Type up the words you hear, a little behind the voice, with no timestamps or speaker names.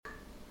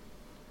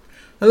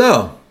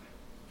Hello,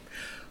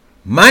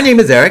 my name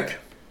is Eric,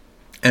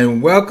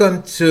 and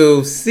welcome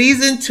to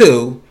Season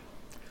 2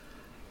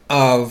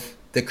 of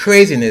the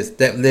craziness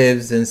that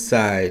lives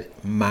inside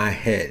my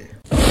head.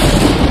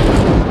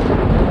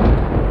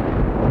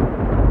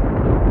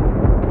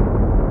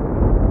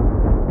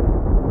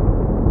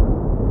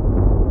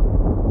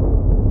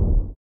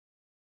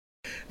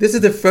 This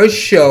is the first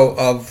show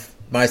of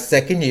my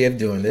second year of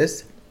doing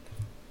this,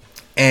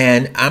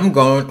 and I'm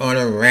going on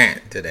a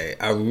rant today,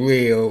 a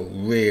real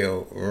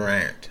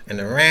rant. And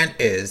the rant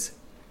is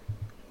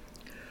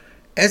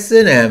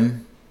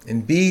S&M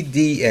and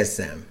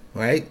BDSM,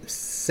 right?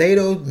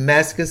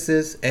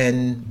 Sadomasochism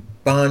and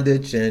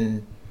bondage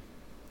and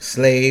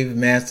slave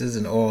masters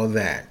and all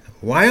that.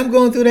 Why I'm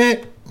going through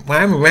that? Why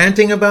I'm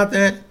ranting about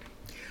that?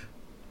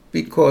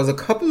 Because a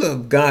couple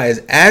of guys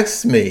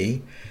asked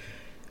me,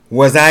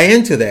 was I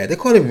into that? They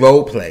call it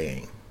role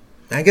playing.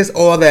 I guess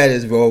all that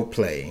is role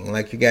playing.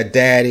 Like you got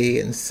daddy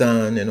and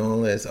son and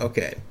all this.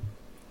 Okay.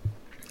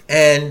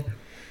 And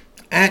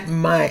at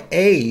my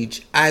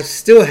age, I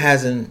still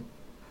hasn't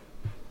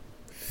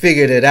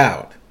figured it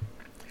out.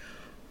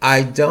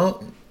 I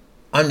don't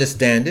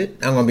understand it.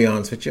 I'm going to be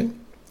honest with you.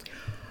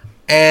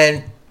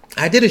 And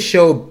I did a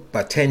show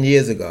about 10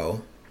 years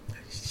ago.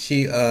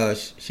 She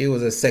was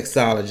a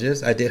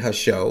sexologist. I did her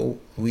show.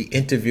 We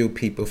interviewed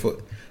people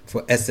for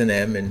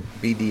S&M and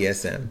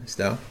BDSM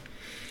stuff.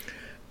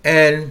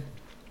 And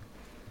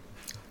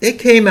they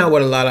came out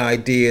with a lot of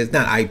ideas.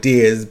 Not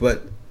ideas,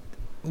 but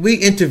we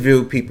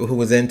interviewed people who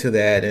was into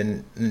that.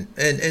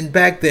 And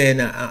back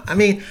then, I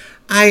mean,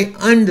 I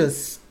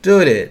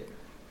understood it.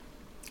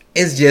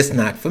 It's just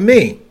not for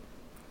me.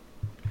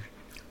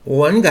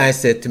 One guy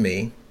said to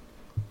me,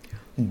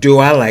 do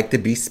I like to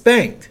be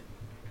spanked?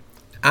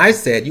 I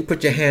said, you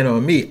put your hand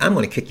on me, I'm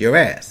going to kick your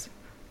ass.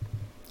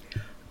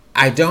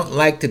 I don't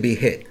like to be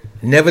hit.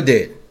 Never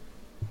did.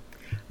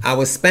 I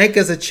was spanked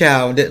as a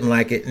child, didn't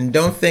like it, and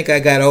don't think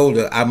I got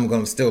older, I'm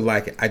going to still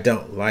like it. I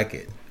don't like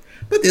it.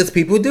 But there's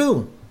people who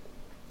do.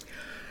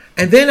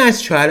 And then I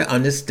try to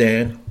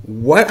understand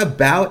what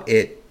about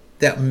it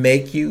that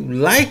make you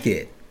like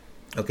it.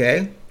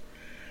 Okay?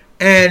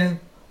 And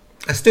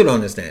I still don't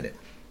understand it.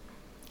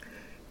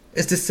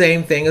 It's the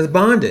same thing as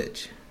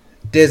bondage.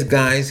 There's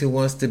guys who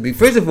wants to be,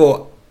 first of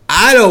all,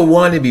 I don't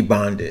want to be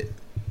bonded.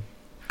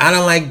 I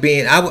don't like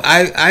being,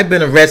 I've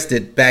been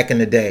arrested back in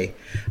the day.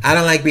 I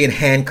don't like being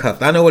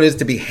handcuffed. I know what it is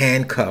to be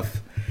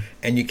handcuffed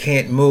and you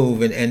can't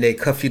move and they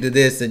cuff you to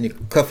this and you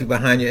cuff you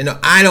behind you. No,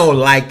 I don't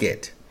like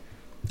it.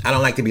 I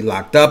don't like to be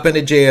locked up in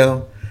the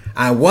jail.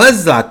 I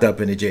was locked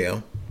up in the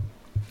jail.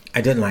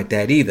 I didn't like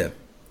that either.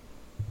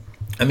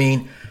 I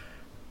mean,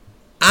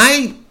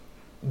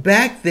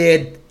 back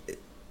there,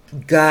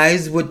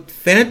 guys would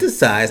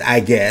fantasize, I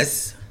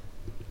guess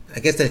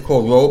that's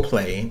called role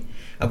playing,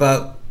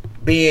 about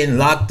being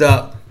locked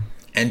up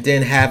and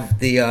then have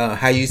the,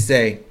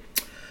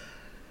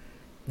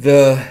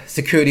 the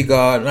security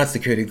guard, not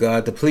security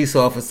guard, the police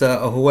officer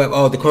or whoever,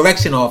 or the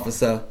correction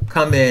officer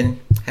come in,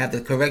 have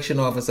the correction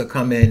officer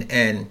come in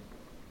and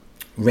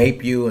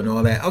rape you and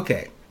all that.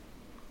 Okay.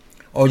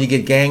 Or you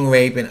get gang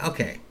rape and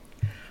okay.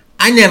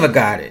 I never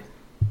got it.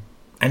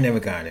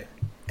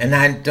 And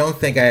I don't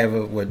think I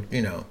ever would,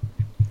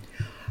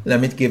 Let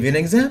me give you an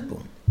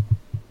example.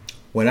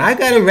 When I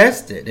got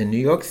arrested in New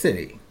York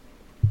City,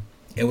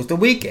 it was the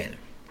weekend.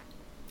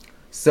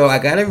 So I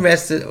got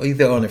arrested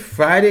either on a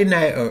Friday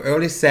night or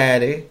early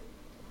Saturday,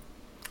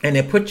 and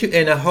they put you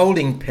in a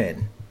holding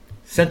pen,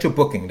 central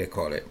booking they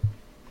call it.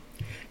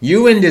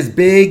 You in this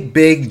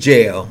big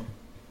jail.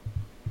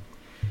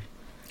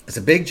 It's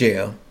a big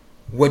jail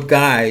with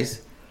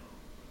guys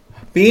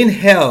being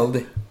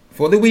held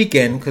for the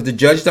weekend because the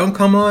judge don't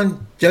come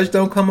on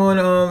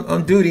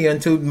duty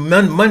until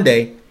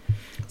Monday.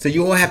 So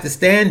you all have to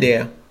stand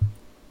there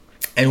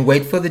and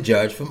wait for the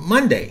judge for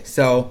Monday.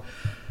 So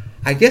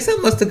I guess I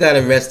must have got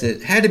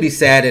arrested. It had to be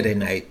Saturday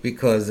night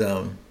because,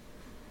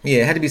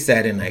 it had to be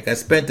Saturday night. I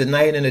spent the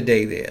night and the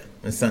day there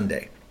on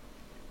Sunday.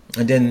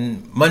 And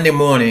then Monday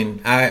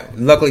morning,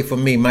 luckily for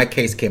me, my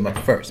case came up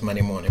first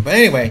Monday morning. But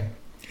anyway,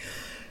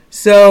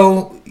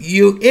 so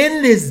you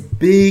in this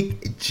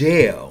big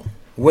jail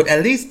with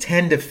at least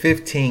 10 to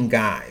 15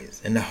 guys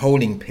in the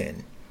holding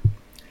pen,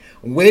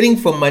 waiting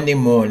for Monday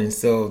morning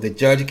so the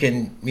judge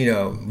can,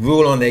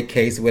 rule on their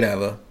case,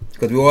 whatever,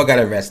 because we all got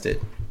arrested.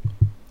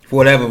 For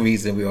whatever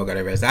reason, we all got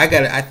arrested.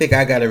 I think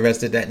I got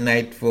arrested that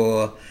night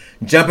for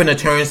jumping a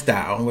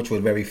turnstile, which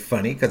was very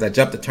funny because I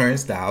jumped a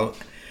turnstile.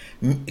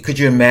 Could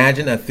you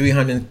imagine a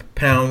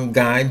 300-pound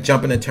guy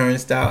jumping a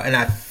turnstile? And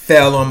I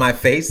fell on my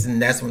face,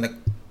 and that's when the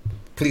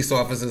police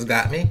officers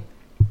got me.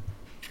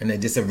 And they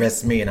just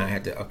arrested me, and I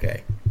had to,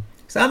 okay.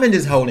 So I'm in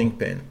this holding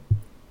pen.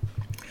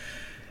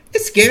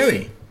 It's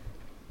scary.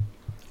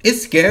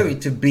 It's scary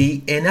to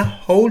be in a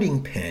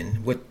holding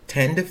pen with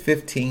 10 to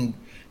 15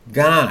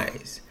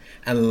 guys.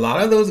 And a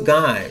lot of those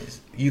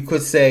guys, you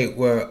could say,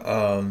 were,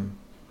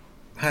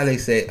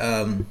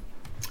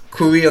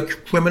 career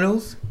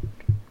criminals.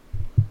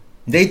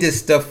 They did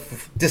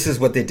stuff. This is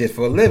what they did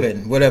for a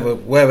living.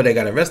 Whatever they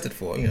got arrested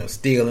for.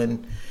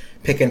 Stealing,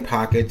 picking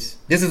pockets.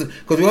 This is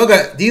because we all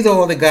got. These are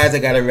all the guys that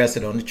got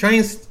arrested on the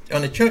trains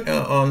on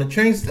the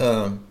train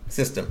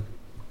system.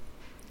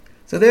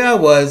 So there I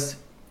was,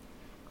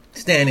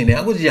 standing there.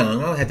 I was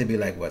young. I had to be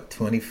like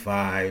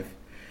 25,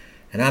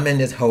 and I'm in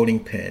this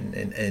holding pen,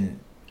 and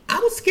I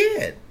was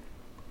scared.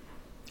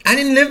 I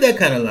didn't live that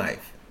kind of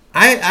life.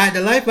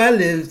 The life I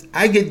lived,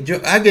 I get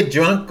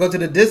drunk, go to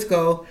the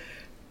disco,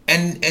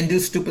 and do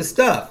stupid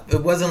stuff.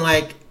 It wasn't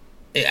like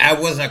I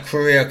wasn't a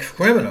career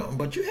criminal,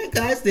 but you had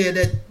guys there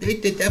that they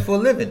did that for a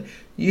living.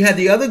 You had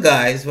the other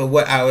guys for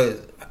what I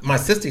was. My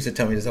sister used to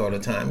tell me this all the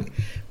time,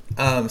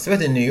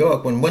 especially in New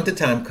York. When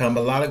wintertime comes,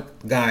 a lot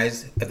of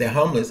guys, if they're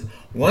homeless,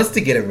 wants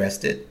to get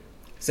arrested,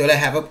 so they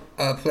have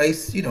a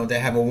place. They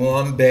have a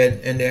warm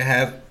bed and they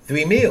have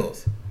 3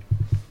 meals.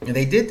 And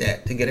they did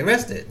that to get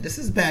arrested. This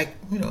is back,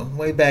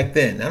 way back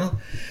then.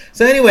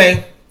 So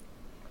anyway,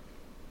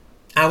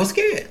 I was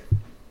scared.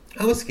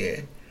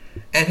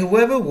 And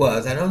whoever it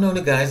was, I don't know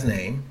the guy's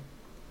name,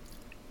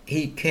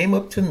 he came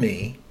up to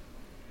me.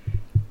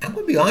 I'm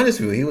going to be honest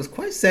with you. He was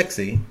quite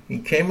sexy. He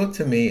came up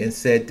to me and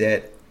said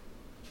that,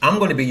 I'm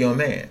going to be your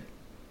man.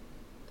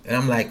 And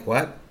I'm like,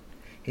 what?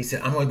 He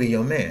said, I'm going to be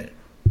your man.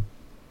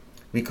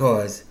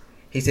 Because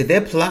he said,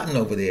 they're plotting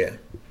over there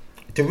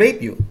to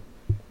rape you.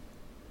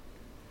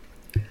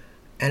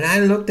 And I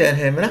looked at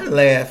him and I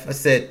laughed. I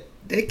said,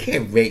 they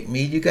can't rape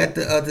me. You got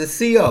the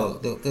CO,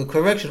 the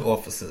correction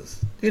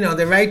officers.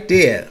 They're right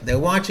there. They're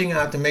watching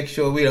out to make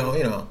sure we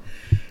don't,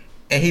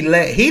 And he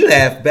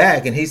laughed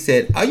back and he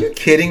said, are you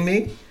kidding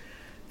me?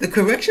 The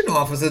correction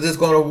officer is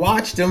going to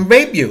watch them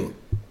rape you.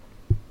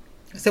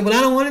 I said, well,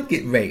 I don't want to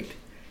get raped.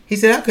 He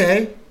said,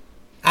 okay,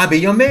 I'll be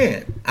your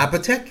man. I'll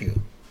protect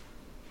you.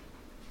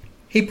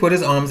 He put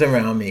his arms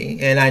around me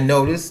and I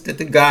noticed that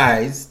the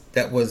guys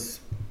that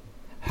was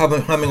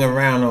humming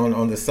around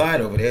on the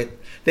side over there,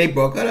 they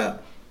broke it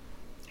up.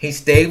 He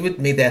stayed with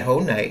me that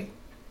whole night.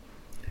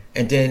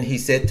 And then he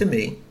said to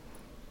me,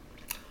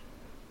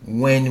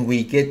 when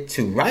we get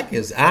to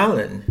Rikers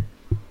Island,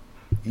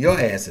 your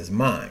ass is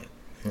mine.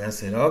 And I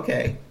said,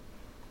 okay.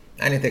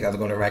 I didn't think I was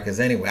going to Rikers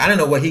anyway. I don't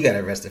know what he got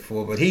arrested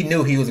for, but he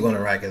knew he was going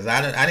to Rikers.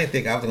 I didn't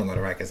think I was going to go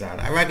to Rikers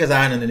Island. Rikers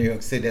Island in New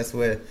York City, that's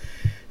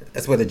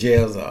where the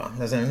jails are.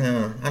 I said,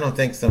 no, I don't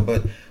think so,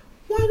 but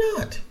why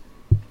not?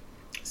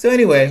 So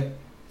anyway,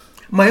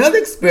 my other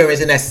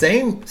experience in that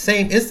same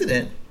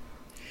incident,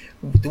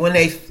 when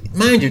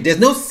mind you, there's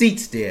no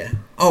seats there.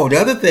 Oh, the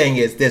other thing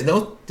is there's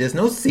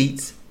no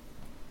seats,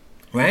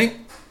 right?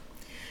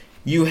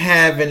 You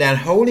have in that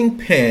holding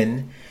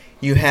pen,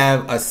 you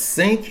have a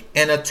sink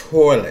and a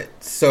toilet.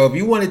 So if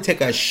you want to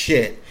take a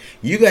shit,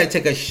 you got to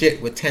take a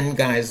shit with 10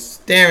 guys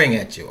staring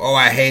at you. Oh,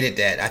 I hated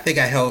that. I think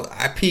I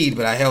peed,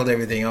 but I held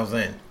everything else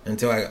in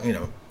until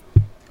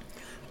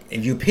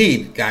if you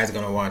peed, guys are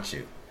gonna watch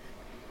you.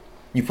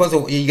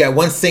 You got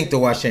one sink to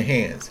wash your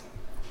hands.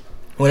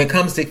 When it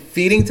comes to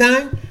feeding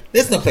time,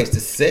 there's no place to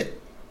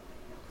sit.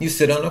 You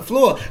sit on the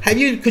floor.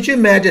 Could you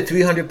imagine a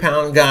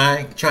 300-pound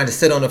guy trying to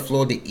sit on the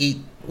floor to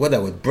eat,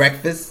 whether with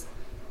breakfast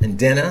and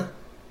dinner?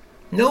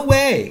 No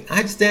way.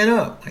 I'd stand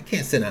up. I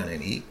can't sit down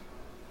and eat.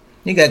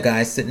 You got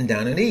guys sitting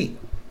down and eat.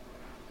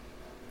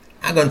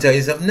 I'm going to tell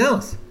you something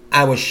else.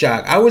 I was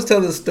shocked. I always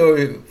tell the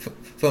story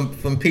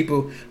from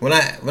people, when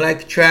I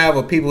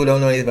travel, people who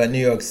don't know anything about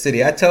New York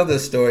City, I tell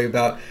this story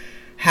about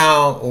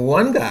how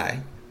one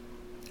guy,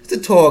 it's a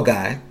tall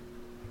guy,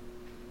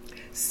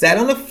 sat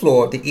on the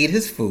floor to eat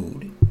his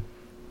food,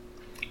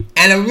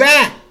 and a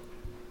rat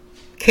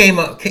came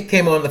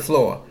on the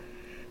floor.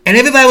 And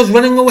everybody was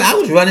running away. I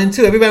was running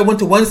too. Everybody went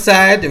to one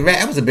side. The rat,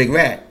 that was a big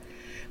rat.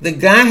 The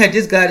guy had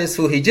just got his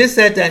food. He just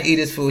sat down to eat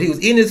his food. He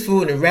was eating his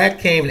food and the rat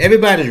came and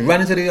everybody was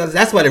running to the other.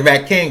 That's why the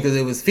rat came, because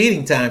it was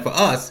feeding time for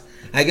us.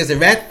 I guess the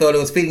rat thought it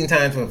was feeding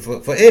time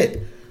for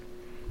it.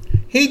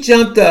 He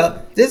jumped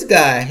up. This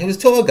guy, he was a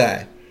tall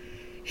guy.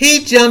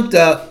 He jumped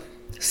up,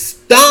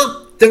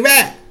 stomped the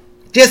rat.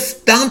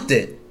 Just stomped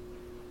it.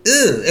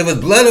 Ugh, it was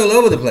blood all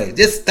over the place.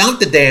 Just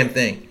stomped the damn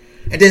thing.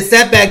 And then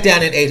sat back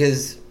down and ate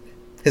his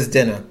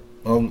dinner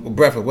or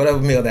breakfast, whatever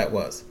meal that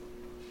was.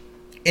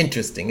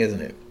 Interesting,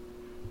 isn't it?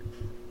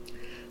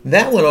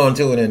 That went on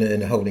to it in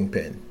the holding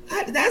pen.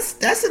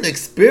 That's an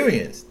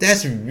experience.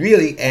 That's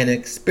really an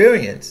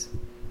experience.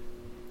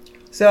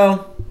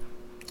 So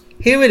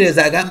here it is.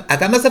 I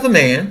got myself a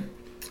man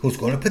who's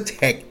going to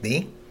protect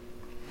me.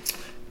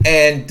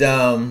 And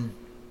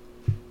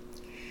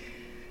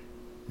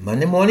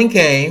Monday morning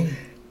came.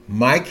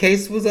 My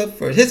case was up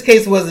first. His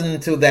case wasn't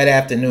until that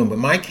afternoon, but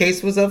my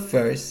case was up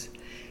first.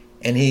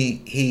 And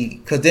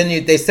because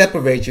then they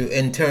separate you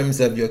in terms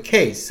of your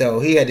case. So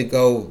he had to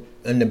go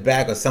in the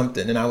back or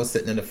something, and I was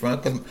sitting in the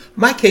front because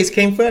my case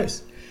came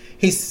first.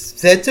 He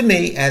said to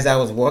me as I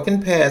was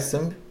walking past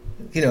him,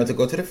 to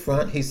go to the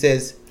front, he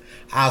says,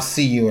 "I'll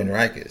see you in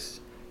Rikers.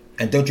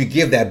 And don't you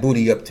give that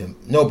booty up to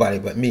nobody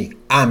but me.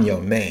 I'm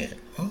your man."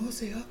 Oh, I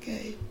say,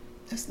 okay,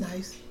 that's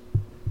nice.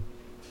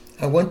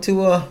 I went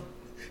to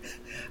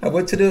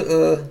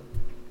the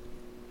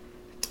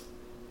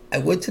I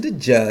went to the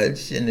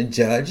judge, and the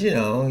judge,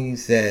 he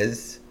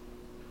says,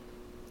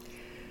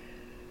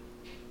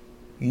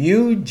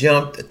 "You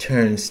jumped a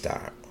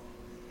turnstile."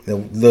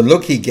 The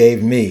look he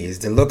gave me is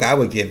the look I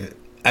would give.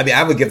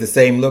 I would give the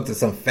same look to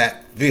some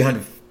fat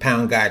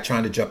 300-pound guy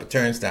trying to jump a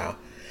turnstile.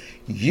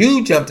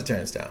 You jumped a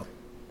turnstile.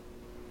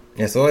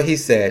 That's all he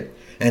said,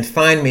 and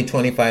fined me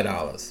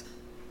 $25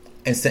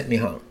 and sent me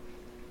home.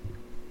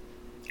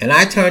 And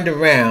I turned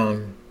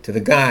around to the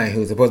guy who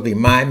was supposed to be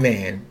my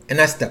man,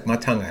 and I stuck my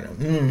tongue at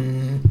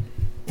him.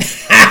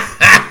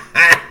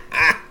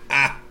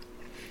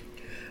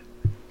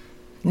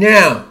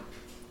 Now,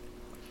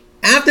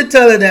 after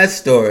telling that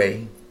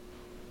story,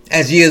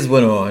 as years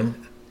went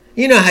on,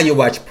 you know how you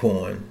watch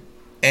porn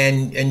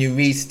and you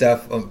read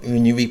stuff,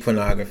 when you read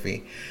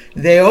pornography,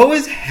 they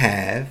always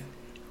have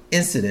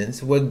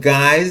incidents where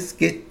guys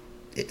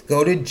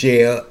go to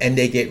jail and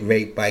they get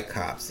raped by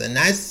cops. And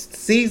when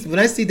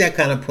I see that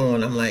kind of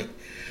porn, I'm like,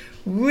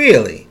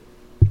 really?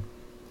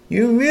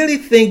 You really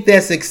think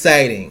that's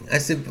exciting? I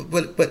said,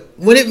 but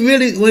when it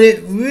really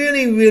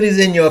is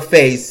in your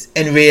face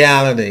in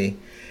reality,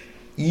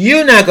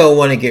 you're not gonna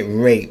want to get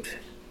raped.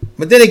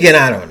 But then again,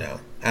 I don't know.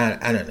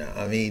 I don't know.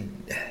 I mean,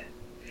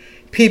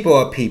 people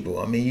are people.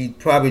 I mean, you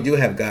probably do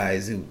have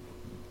guys who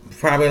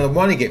probably don't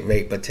want to get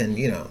raped, but 10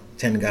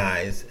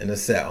 guys in a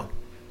cell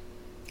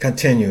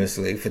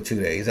continuously for 2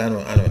 days. I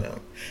don't know.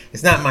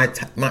 It's not my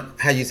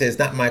it's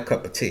not my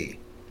cup of tea,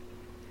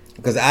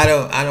 because I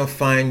don't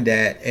find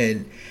that,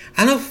 and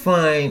I don't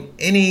find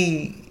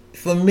any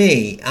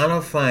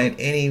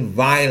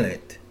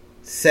violent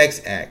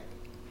sex act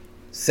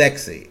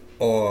sexy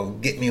or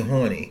get me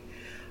horny.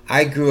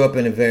 I grew up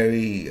in a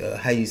very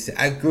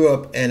I grew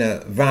up in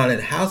a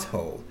violent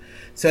household,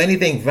 so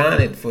anything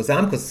violent, as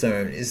I'm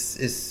concerned,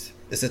 is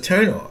a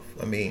turnoff.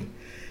 I mean,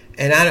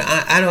 and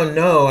I don't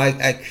know.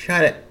 I try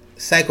to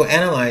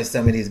psychoanalyze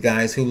some of these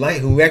guys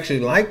who actually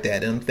like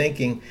that, and I'm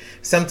thinking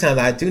sometimes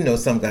I do know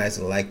some guys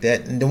who like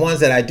that, and the ones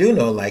that I do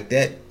know like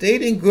that,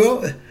 they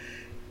grew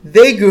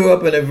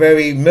up in a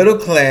very middle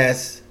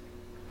class,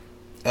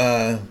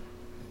 not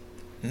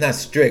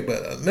strict,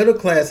 but a middle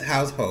class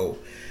household.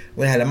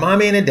 We had a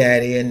mommy and a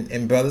daddy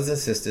and brothers and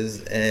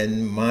sisters,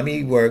 and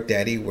mommy worked,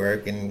 daddy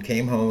worked, and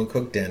came home and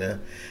cooked dinner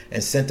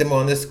and sent them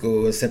on to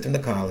school and sent them to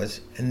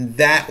college, and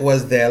that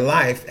was their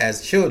life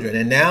as children.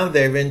 And now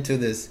they're into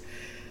this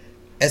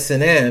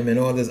S&M and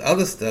all this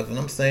other stuff, and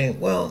I'm saying,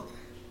 well,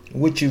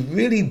 would you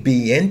really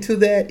be into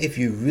that if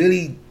you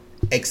really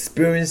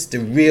experienced the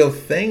real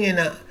thing?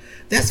 And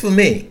that's for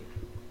me.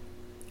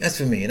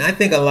 And I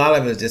think a lot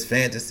of it is just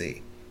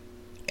fantasy.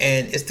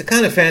 And it's the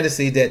kind of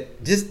fantasy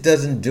that just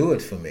doesn't do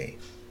it for me.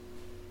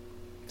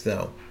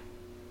 So,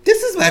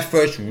 this is my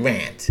first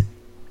rant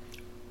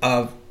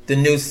of the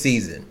new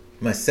season.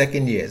 My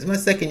second year. It's my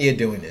second year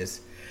doing this.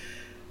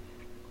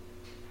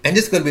 And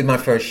this is going to be my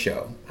first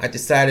show. I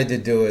decided to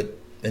do it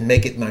and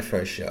make it my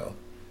first show.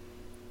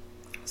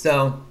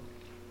 So,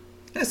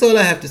 that's all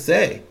I have to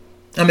say.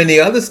 I mean,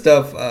 the other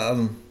stuff,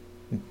 but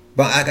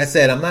like I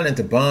said, I'm not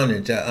into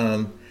bondage.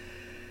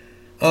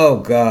 Oh,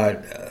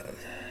 God.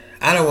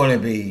 I don't want to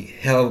be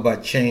held by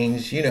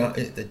chains,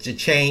 the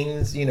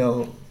chains,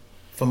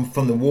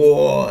 from the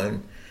war,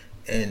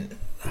 and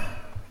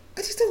I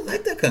just don't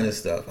like that kind of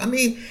stuff. I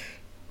mean,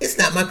 it's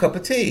not my cup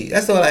of tea.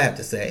 That's all I have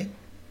to say.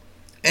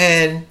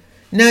 And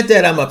not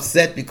that I'm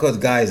upset because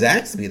guys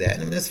ask me that. I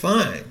mean, that's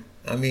fine.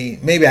 I mean,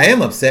 maybe I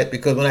am upset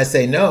because when I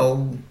say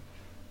no,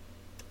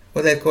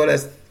 what's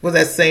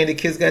that saying the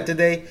kids got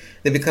today?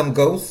 They become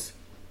ghosts.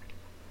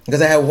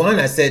 Because I had one,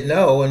 I said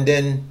no, and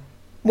then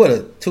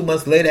 2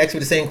 months later, asked me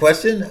the same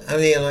question? I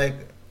mean,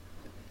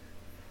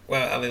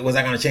 was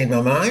I going to change my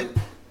mind?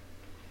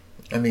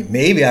 I mean,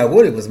 maybe I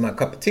would. It was my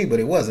cup of tea, but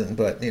it wasn't.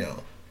 But,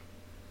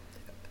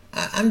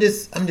 I'm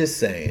just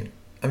saying.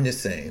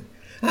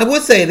 I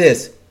would say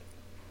this.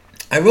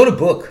 I wrote a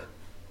book.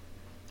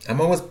 I'm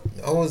always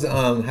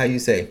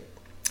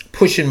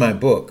pushing my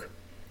book.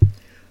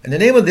 And the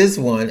name of this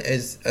one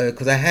is,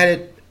 because I had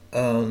it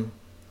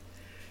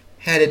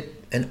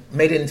and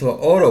made it into an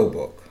auto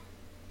book.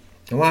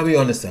 And while we're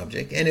on the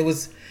subject, and it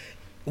was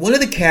one of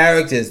the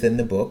characters in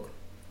the book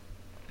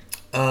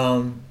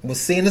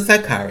was seeing a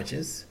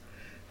psychiatrist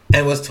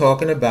and was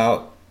talking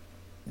about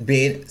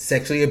being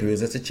sexually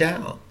abused as a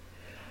child,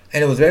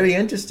 and it was very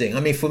interesting.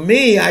 I mean, for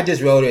me, I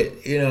just wrote it,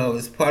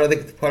 it's part of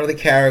the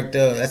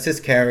character. That's his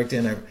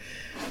character,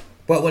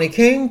 but when it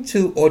came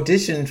to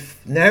audition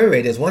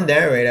narrators, one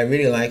narrator I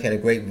really like had a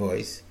great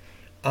voice.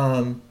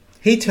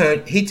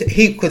 Because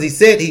he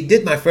said he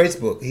did my first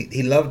book.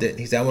 He loved it.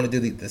 He said, I want to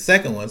do the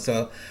second one.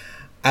 So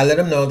I let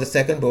him know the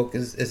second book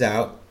is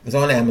out. It's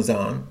on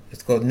Amazon.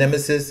 It's called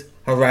Nemesis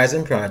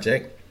Horizon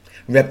Project.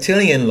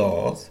 Reptilian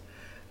Laws.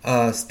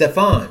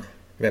 Stefan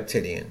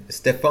Reptilian. The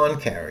Stefan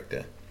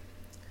character.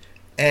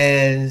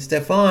 And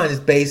Stefan is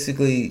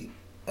basically,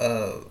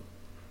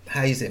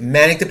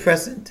 manic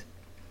depressant.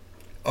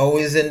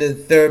 Always in the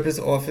therapist's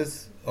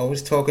office.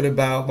 Always talking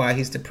about why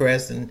he's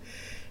depressed and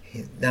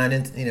he's not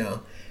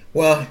into,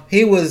 Well,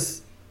 he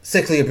was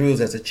sexually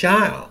abused as a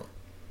child.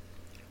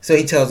 So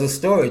he tells a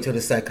story to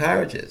the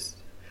psychiatrist.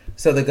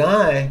 So the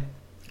guy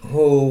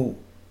who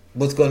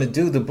was going to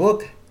do the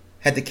book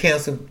had to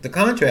cancel the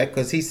contract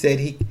because he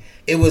said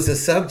it was a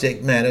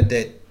subject matter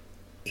that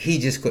he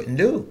just couldn't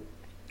do,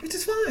 which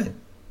is fine,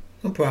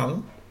 no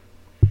problem,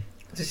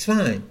 it's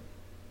fine.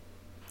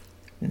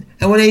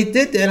 And when they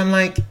did that, I'm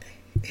like,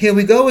 here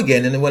we go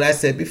again. And what I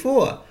said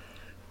before,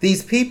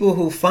 these people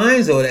who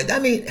finds all that. I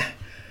mean,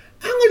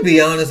 I'm going to be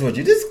honest with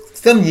you. This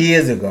some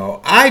years ago,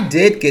 I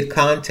did get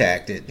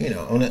contacted,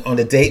 on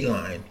the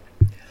Dateline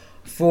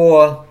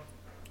for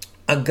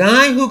a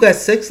guy who got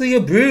sexually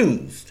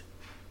abused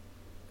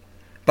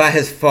by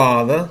his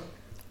father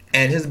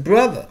and his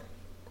brother.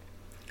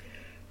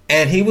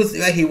 And he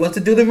wanted to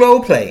do the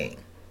role playing.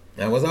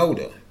 I was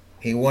older.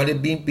 He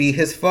wanted to be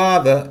his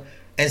father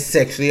and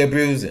sexually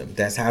abuse him.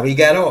 That's how he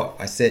got off.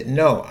 I said,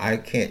 no, I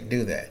can't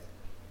do that.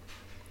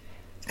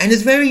 And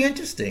it's very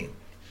interesting.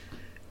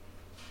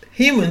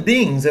 Human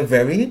beings are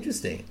very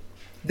interesting.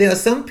 There are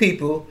some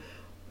people,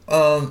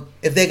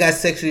 if they got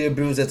sexually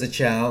abused as a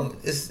child,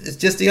 it's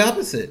just the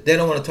opposite. They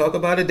don't want to talk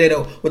about it.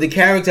 The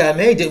character I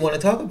made didn't want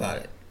to talk about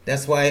it.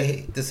 That's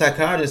why the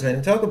psychiatrist made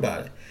him talk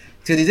about it.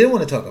 Because he didn't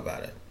want to talk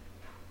about it.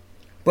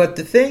 But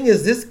the thing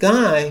is, this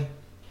guy,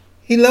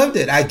 he loved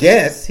it. I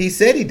guess he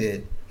said he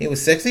did. He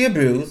was sexually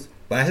abused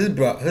by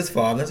his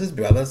father and his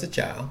brother as a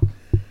child.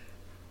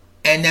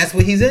 And that's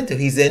what he's into.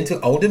 He's into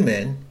older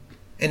men.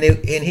 And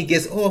he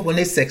gets off when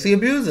they sexually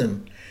abuse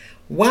him.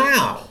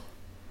 Wow.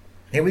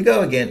 Here we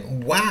go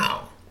again.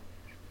 Wow.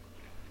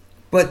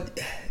 But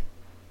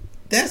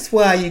that's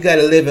why you got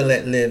to live and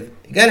let live.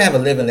 You got to have a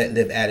live and let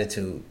live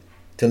attitude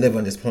to live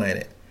on this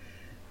planet.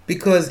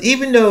 Because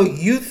even though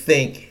you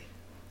think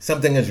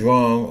something is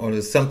wrong or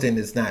there's something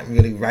that's not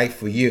really right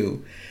for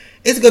you,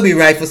 it's going to be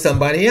right for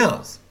somebody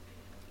else.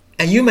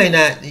 And you may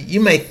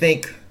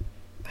think,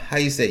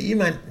 you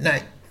might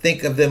not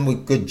think of them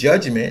with good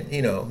judgment.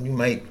 You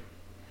might,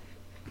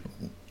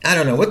 I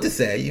don't know what to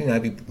say. You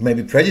might be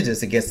maybe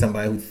prejudiced against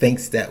somebody who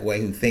thinks that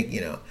way,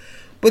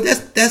 But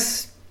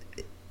that's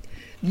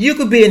you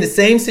could be in the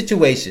same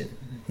situation.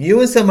 You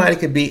and somebody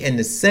could be in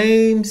the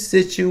same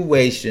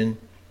situation,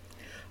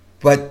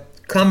 but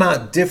come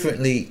out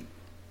differently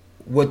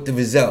with the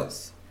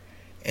results.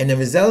 And the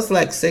results,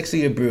 like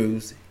sexually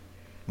abused,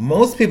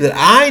 most people that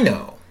I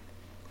know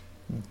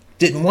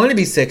didn't want to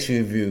be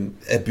sexually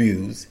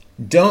abused,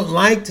 don't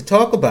like to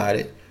talk about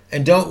it,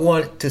 and don't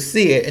want to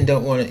see it, and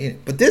don't want to.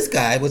 But this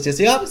guy was just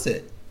the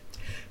opposite.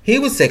 He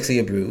was sexually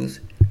abused,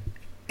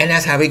 and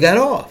that's how he got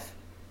off.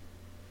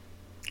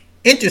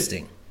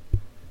 Interesting.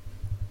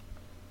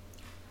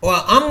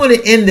 Well, I'm going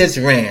to end this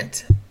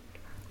rant,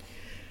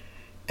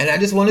 and I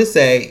just want to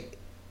say,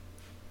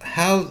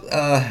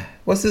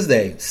 what's his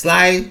name?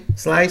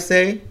 Sly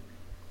say,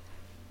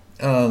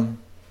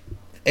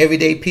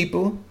 everyday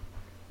people.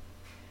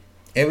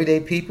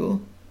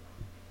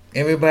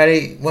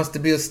 Everybody wants to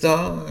be a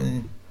star,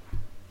 and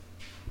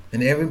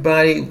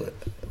everybody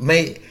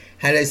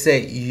how they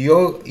say,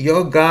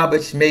 your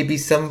garbage may be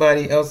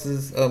somebody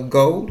else's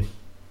gold.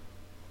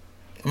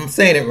 I'm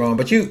saying it wrong,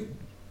 but you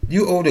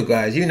older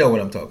guys, you know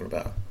what I'm talking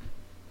about.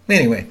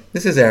 Anyway,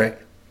 this is Eric,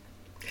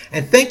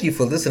 and thank you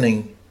for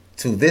listening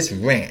to this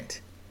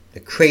rant, the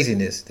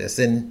craziness that's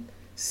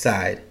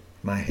inside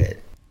my head.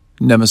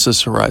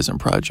 Nemesis Horizon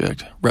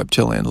Project,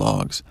 Reptilian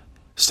Logs,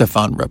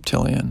 Stefan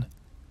Reptilian.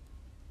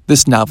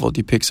 This novel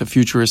depicts a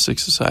futuristic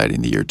society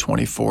in the year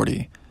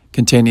 2040,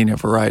 containing a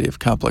variety of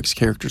complex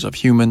characters of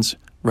humans,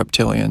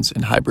 reptilians,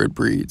 and hybrid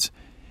breeds.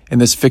 In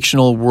this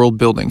fictional world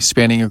building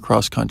spanning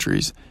across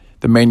countries,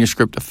 the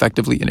manuscript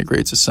effectively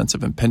integrates a sense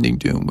of impending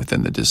doom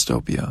within the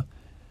dystopia.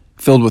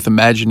 Filled with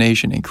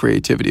imagination and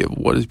creativity of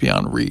what is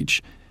beyond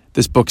reach,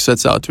 this book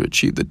sets out to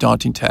achieve the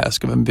daunting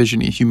task of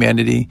envisioning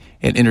humanity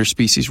and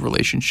interspecies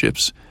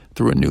relationships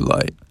through a new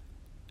light.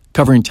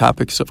 Covering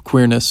topics of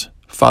queerness,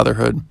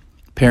 fatherhood,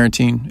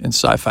 parenting, and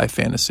sci-fi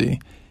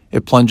fantasy,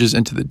 it plunges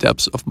into the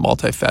depths of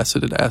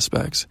multifaceted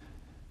aspects.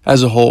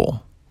 As a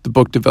whole, the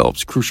book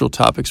develops crucial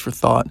topics for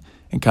thought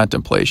and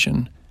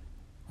contemplation,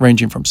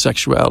 ranging from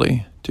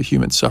sexuality to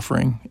human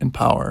suffering and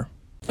power.